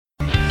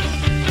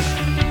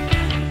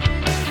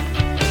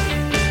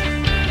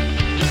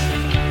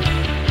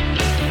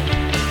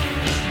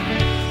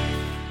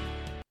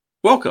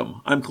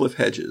Welcome, I'm Cliff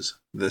Hedges.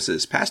 This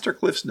is Pastor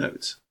Cliff's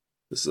Notes.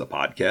 This is a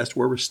podcast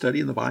where we're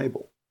studying the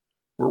Bible.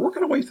 We're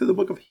working our way through the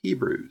book of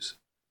Hebrews.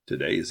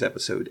 Today is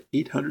episode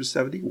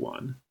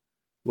 871.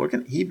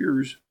 Looking at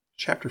Hebrews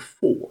chapter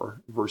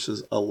 4,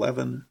 verses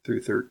 11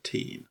 through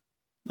 13.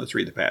 Let's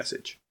read the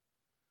passage.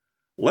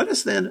 Let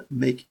us then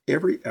make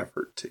every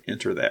effort to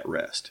enter that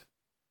rest,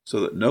 so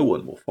that no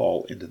one will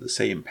fall into the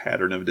same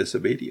pattern of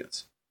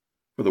disobedience.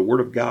 For the word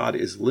of God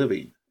is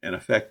living and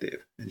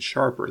effective, and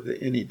sharper than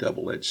any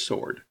double-edged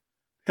sword,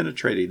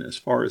 penetrating as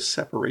far as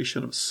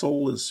separation of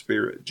soul and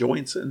spirit,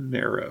 joints and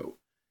marrow.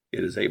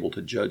 It is able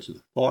to judge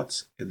the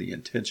thoughts and the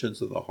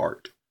intentions of the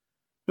heart.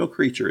 No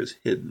creature is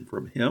hidden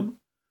from him,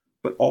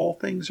 but all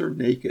things are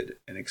naked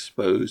and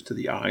exposed to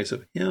the eyes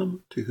of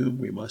him to whom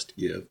we must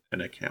give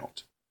an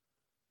account.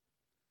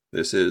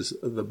 This is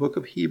the book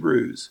of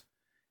Hebrews.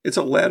 It's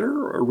a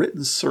letter or a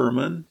written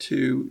sermon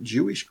to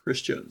Jewish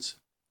Christians.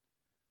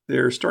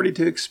 They're starting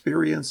to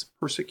experience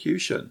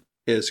persecution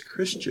as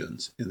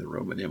Christians in the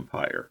Roman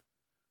Empire.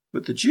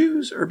 But the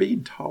Jews are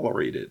being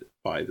tolerated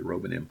by the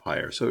Roman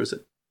Empire. So there's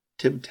a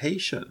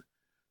temptation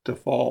to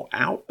fall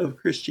out of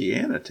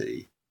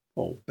Christianity,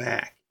 fall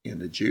back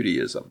into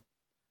Judaism.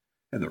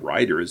 And the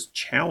writer is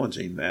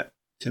challenging that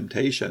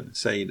temptation,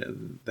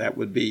 saying that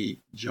would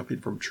be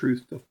jumping from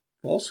truth to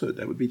falsehood.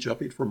 That would be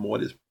jumping from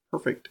what is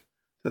perfect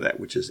to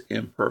that which is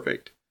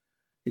imperfect.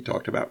 He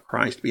talked about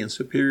Christ being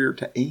superior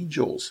to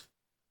angels.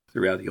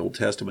 Throughout the Old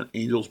Testament,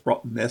 angels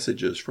brought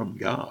messages from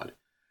God,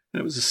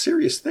 and it was a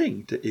serious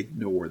thing to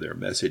ignore their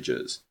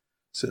messages.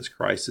 Since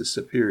Christ is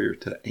superior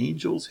to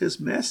angels,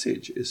 his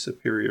message is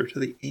superior to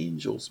the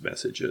angels'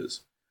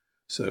 messages.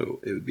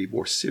 So it would be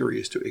more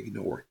serious to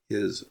ignore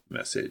his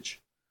message.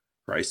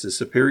 Christ is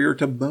superior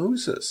to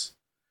Moses,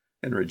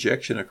 and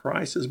rejection of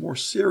Christ is more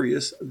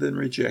serious than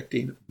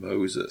rejecting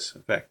Moses.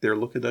 In fact, they're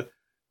looking to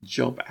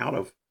jump out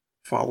of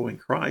following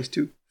Christ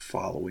to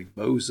following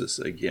Moses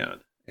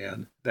again.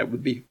 And that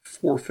would be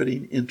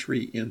forfeiting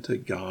entry into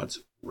God's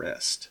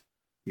rest.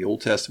 The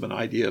Old Testament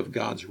idea of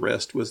God's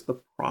rest was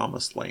the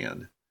promised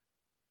land.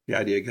 The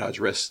idea of God's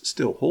rest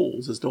still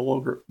holds. It's no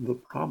longer the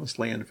promised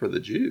land for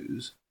the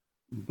Jews,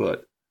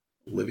 but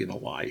living a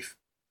life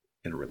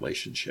in a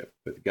relationship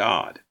with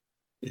God,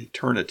 in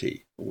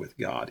eternity with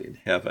God in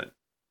heaven.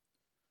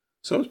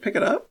 So let's pick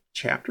it up,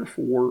 chapter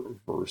 4,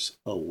 verse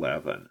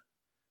 11.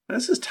 Now,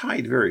 this is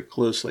tied very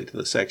closely to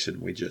the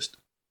section we just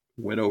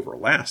went over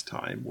last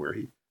time, where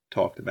he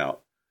talked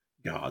about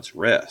God's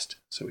rest.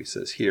 So he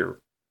says here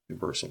in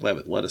verse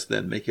 11, let us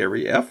then make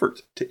every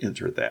effort to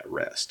enter that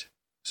rest,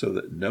 so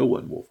that no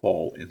one will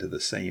fall into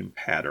the same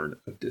pattern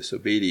of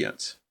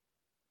disobedience.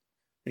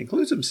 He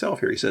includes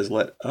himself here. He says,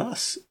 let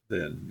us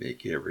then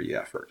make every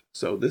effort.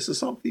 So this is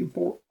something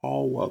for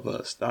all of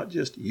us, not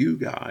just you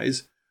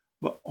guys,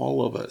 but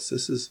all of us.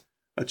 This is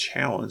a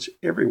challenge.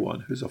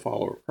 Everyone who's a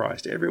follower of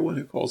Christ, everyone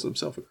who calls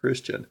himself a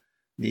Christian,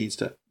 needs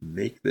to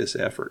make this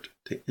effort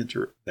to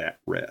enter that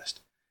rest.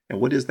 And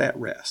what is that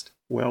rest?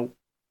 Well,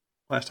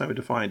 last time I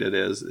defined it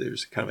as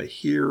there's kind of a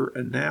here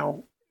and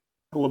now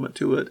element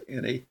to it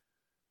and a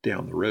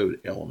down the road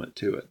element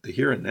to it. The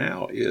here and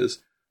now is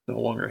no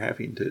longer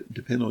having to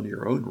depend on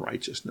your own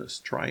righteousness,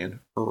 try and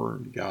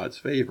earn God's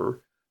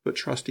favor, but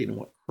trusting in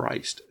what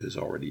Christ has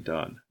already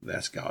done.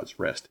 That's God's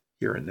rest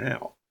here and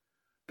now.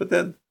 But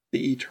then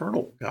the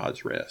eternal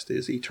God's rest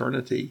is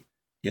eternity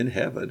in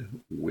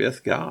heaven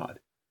with God.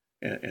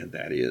 And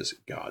that is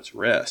God's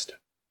rest.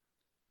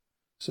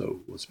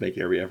 So let's make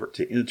every effort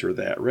to enter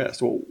that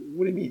rest. Well,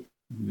 what do you mean,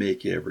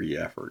 make every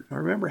effort? Now,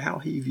 remember how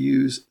he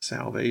views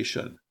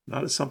salvation,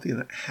 not as something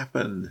that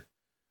happened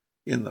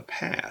in the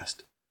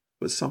past,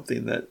 but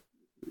something that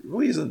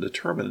really isn't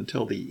determined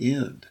until the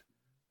end.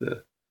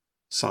 The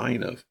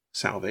sign of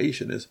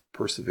salvation is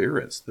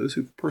perseverance. Those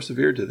who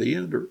persevere to the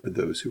end are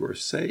those who are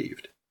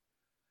saved.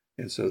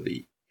 And so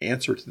the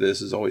answer to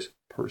this is always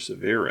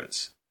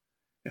perseverance.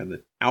 And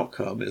the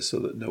outcome is so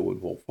that no one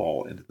will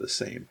fall into the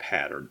same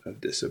pattern of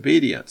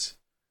disobedience.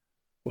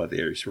 What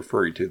he's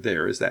referring to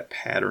there is that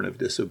pattern of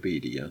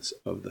disobedience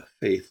of the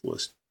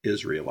faithless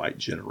Israelite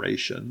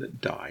generation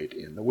that died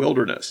in the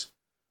wilderness.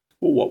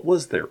 Well, what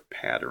was their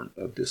pattern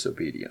of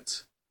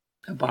disobedience?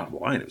 The bottom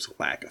line, it was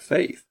lack of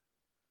faith.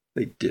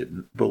 They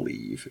didn't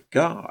believe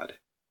God.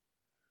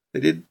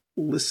 They didn't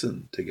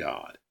listen to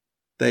God.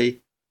 They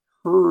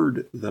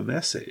heard the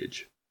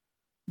message,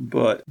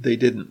 but they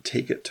didn't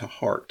take it to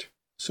heart.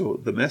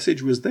 So the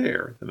message was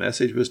there. The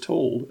message was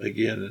told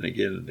again and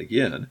again and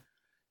again.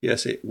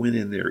 Yes, it went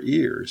in their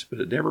ears,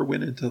 but it never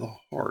went into the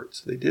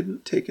hearts. They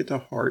didn't take it to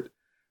heart.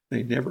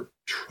 They never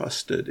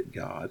trusted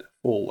God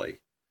fully.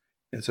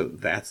 And so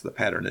that's the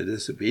pattern of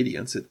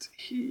disobedience.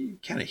 You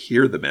kind of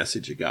hear the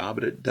message of God,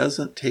 but it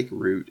doesn't take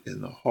root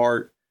in the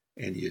heart,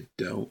 and you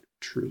don't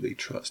truly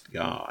trust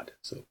God.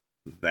 So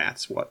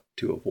that's what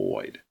to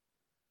avoid.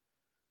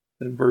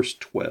 Then verse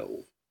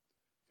 12.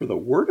 For the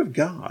word of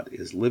God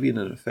is living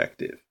and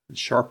effective, and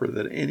sharper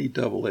than any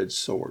double-edged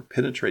sword,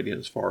 penetrating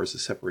as far as the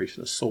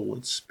separation of soul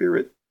and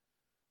spirit,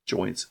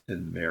 joints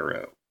and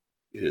marrow.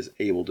 It is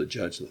able to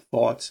judge the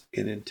thoughts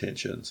and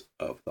intentions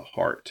of the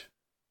heart.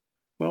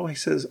 Well, he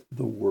says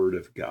the Word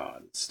of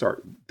God.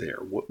 Start there.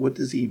 What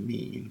does he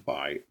mean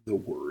by the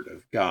Word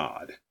of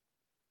God?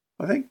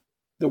 I think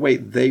the way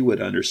they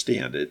would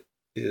understand it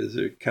is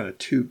there are kind of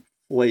two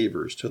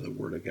flavors to the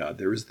Word of God.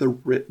 There is the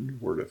written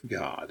Word of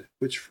God,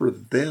 which for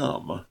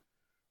them,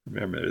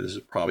 remember this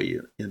is probably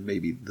in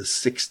maybe the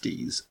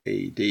 60s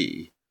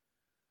AD,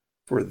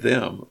 for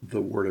them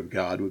the Word of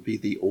God would be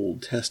the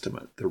Old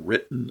Testament, the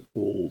written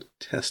Old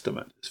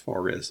Testament, as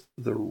far as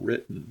the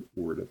written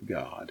Word of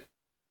God.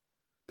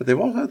 But they've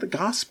also had the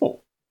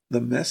gospel,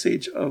 the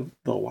message of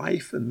the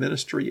life and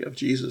ministry of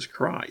Jesus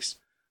Christ.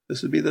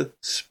 This would be the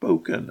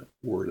spoken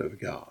Word of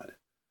God.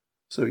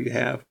 So you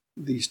have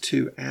these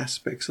two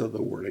aspects of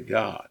the Word of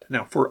God.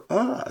 Now, for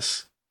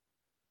us,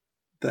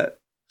 that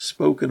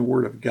spoken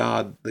Word of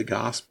God, the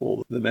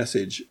gospel, the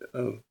message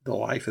of the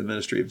life and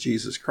ministry of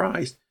Jesus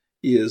Christ,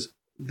 is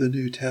the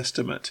New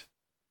Testament.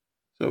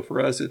 So for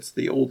us, it's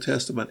the Old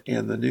Testament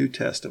and the New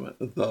Testament,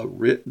 the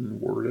written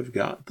Word of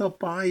God. The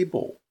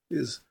Bible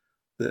is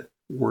the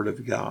Word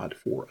of God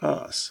for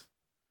us.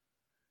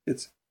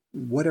 It's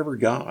whatever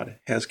God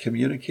has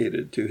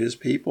communicated to his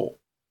people.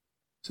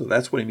 So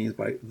that's what he means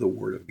by the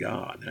Word of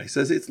God. And he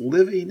says it's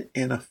living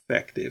and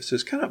effective. So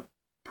it's kind of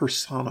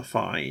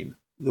personifying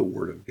the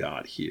Word of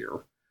God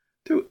here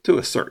to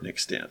a certain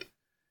extent.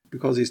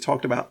 Because he's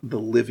talked about the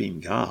living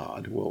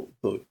God. Well,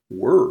 the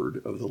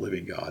Word of the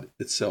living God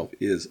itself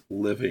is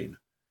living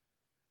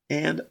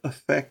and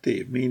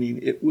effective, meaning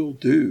it will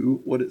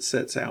do what it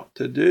sets out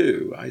to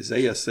do.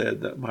 Isaiah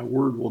said that my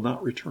word will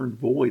not return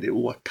void. It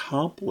will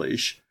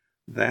accomplish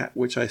that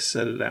which I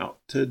set it out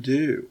to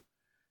do.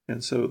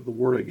 And so the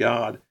Word of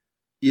God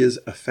is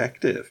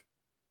effective.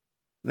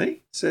 Then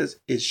he says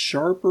it's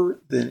sharper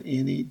than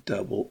any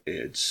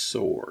double-edged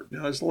sword.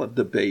 Now, there's a lot of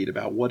debate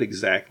about what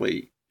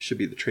exactly should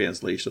be the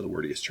translation of the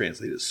word. He has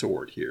translated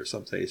sword here.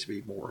 Some say it should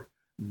be more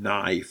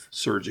knife,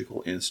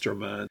 surgical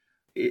instrument.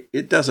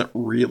 It doesn't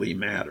really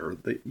matter.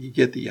 You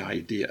get the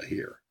idea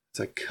here. It's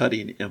a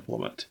cutting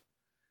implement,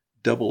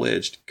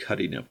 double-edged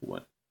cutting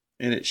implement,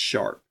 and it's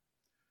sharp.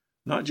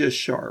 Not just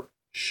sharp,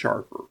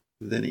 sharper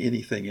than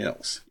anything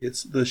else.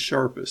 It's the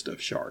sharpest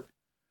of sharp.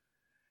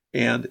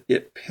 And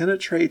it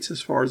penetrates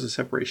as far as the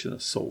separation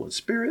of soul and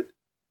spirit,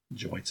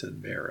 joints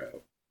and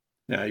marrow.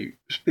 Now,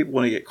 people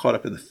want to get caught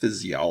up in the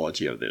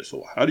physiology of this.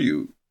 Well, how do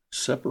you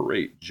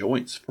separate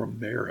joints from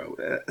marrow?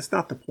 That's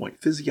not the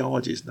point.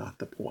 Physiology is not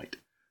the point.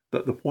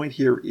 But the point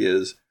here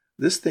is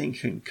this thing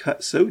can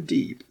cut so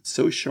deep,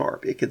 so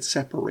sharp, it can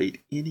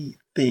separate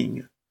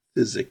anything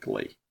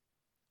physically.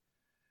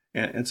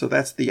 And so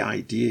that's the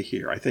idea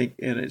here. I think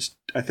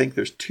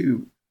there's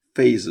two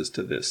phases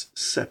to this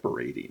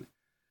separating.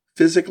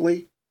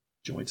 Physically,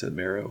 joints and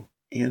marrow,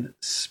 and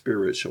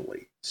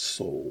spiritually,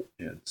 soul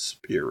and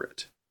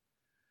spirit.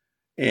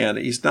 And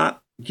he's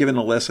not given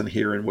a lesson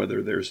here in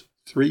whether there's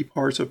three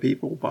parts of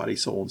people, body,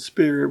 soul, and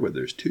spirit, whether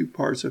there's two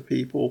parts of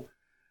people.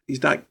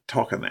 He's not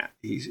talking that.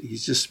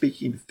 He's just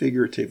speaking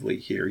figuratively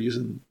here,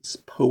 using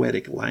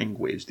poetic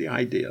language. The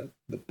idea,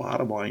 the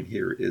bottom line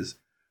here is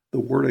the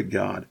Word of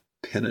God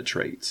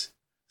penetrates,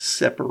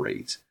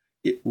 separates.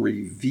 It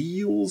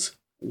reveals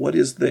what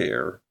is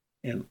there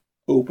and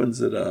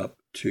opens it up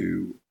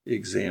to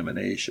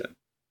examination.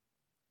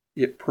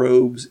 It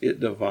probes, it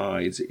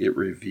divides, it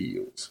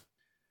reveals.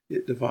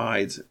 It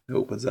divides and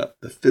opens up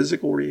the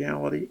physical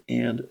reality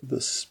and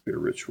the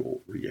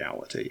spiritual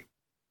reality.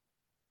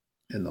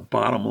 And the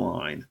bottom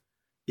line,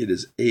 it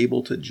is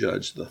able to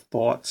judge the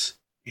thoughts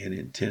and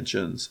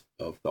intentions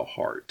of the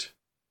heart.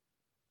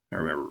 I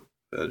remember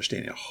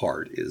understanding a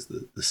heart is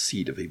the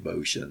seat of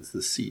emotions,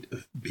 the seat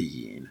of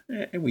being.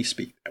 And we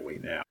speak that way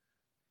now.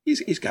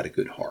 He's got a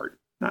good heart.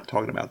 Not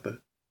talking about the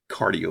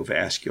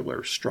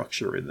cardiovascular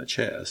structure in the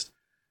chest.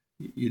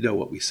 You know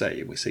what we say,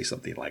 and we say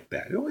something like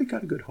that. Oh, he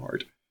got a good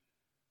heart.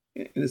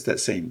 And it's that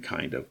same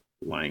kind of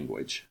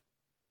language.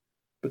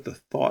 But the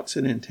thoughts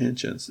and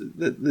intentions,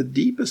 the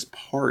deepest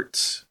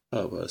parts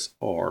of us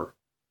are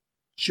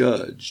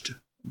judged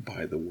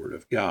by the Word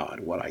of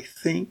God. What I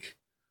think,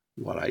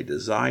 what I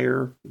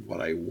desire,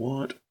 what I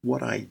want,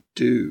 what I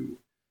do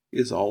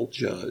is all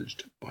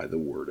judged by the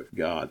Word of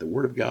God. The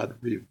Word of God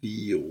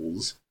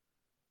reveals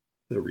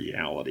the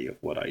reality of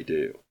what I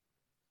do.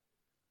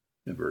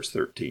 In verse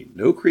 13,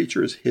 no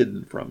creature is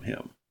hidden from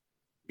him,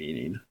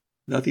 meaning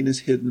nothing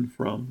is hidden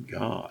from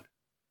God.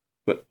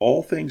 But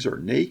all things are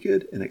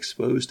naked and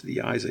exposed to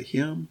the eyes of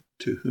him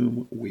to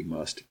whom we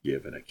must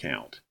give an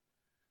account.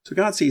 So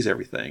God sees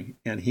everything,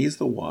 and he's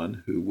the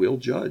one who will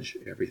judge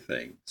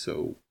everything.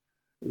 So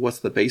what's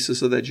the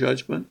basis of that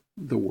judgment?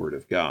 The Word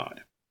of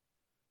God.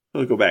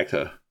 I'll go back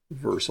to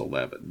verse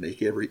 11.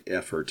 Make every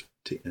effort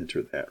to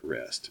enter that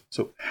rest.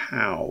 So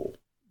how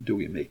do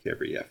we make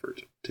every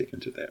effort to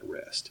enter that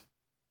rest?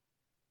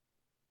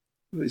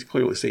 Well, he's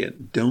clearly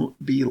saying,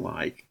 don't be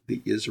like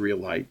the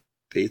Israelite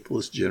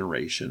faithless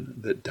generation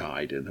that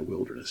died in the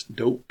wilderness.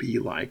 Don't be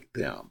like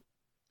them.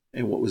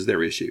 And what was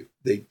their issue?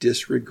 They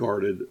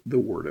disregarded the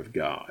Word of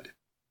God.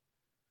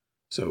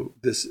 So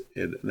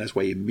and that's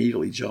why he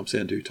immediately jumps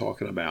into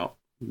talking about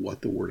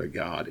what the Word of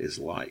God is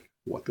like,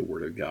 what the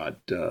Word of God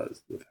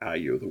does, the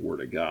value of the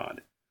Word of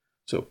God.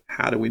 So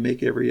how do we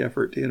make every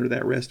effort to enter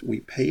that rest? We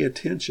pay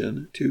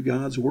attention to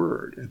God's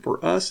Word. And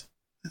for us,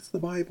 that's the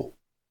Bible,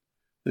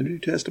 the New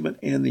Testament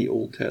and the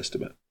Old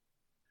Testament.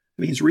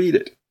 It means read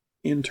it,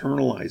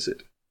 internalize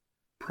it,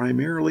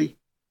 primarily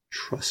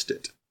trust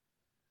it,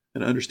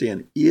 and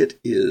understand it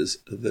is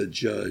the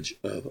judge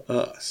of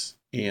us.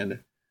 And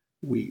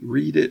we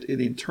read it and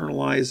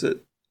internalize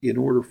it in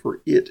order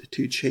for it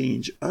to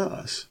change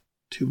us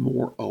to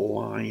more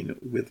align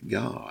with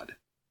God.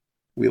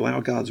 We allow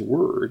God's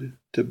Word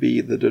to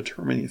be the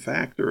determining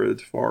factor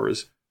as far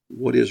as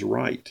what is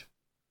right,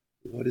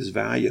 what is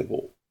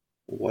valuable,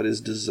 what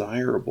is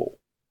desirable.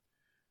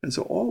 And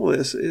so all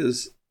this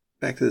is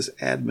back to this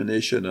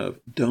admonition of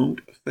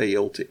don't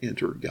fail to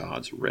enter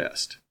God's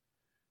rest.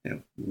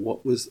 Now,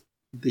 what was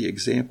the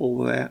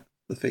example of that?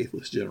 The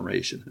faithless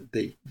generation.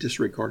 They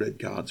disregarded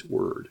God's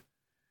Word.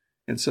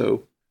 And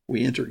so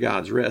we enter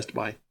God's rest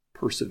by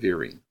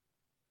persevering,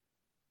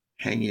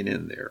 hanging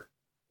in there,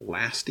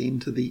 lasting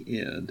to the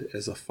end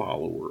as a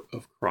follower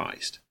of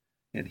Christ.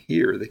 And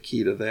here the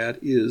key to that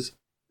is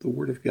the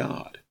Word of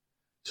God.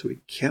 So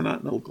we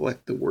cannot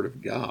neglect the Word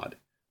of God.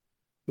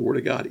 The Word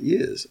of God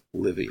is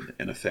living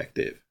and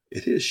effective.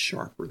 It is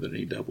sharper than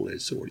a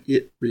double-edged sword.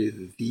 It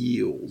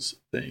reveals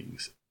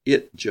things.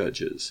 It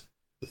judges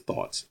the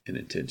thoughts and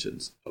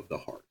intentions of the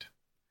heart.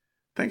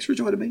 Thanks for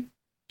joining me.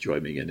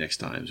 Join me again next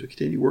time as we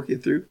continue working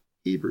through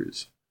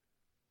Hebrews.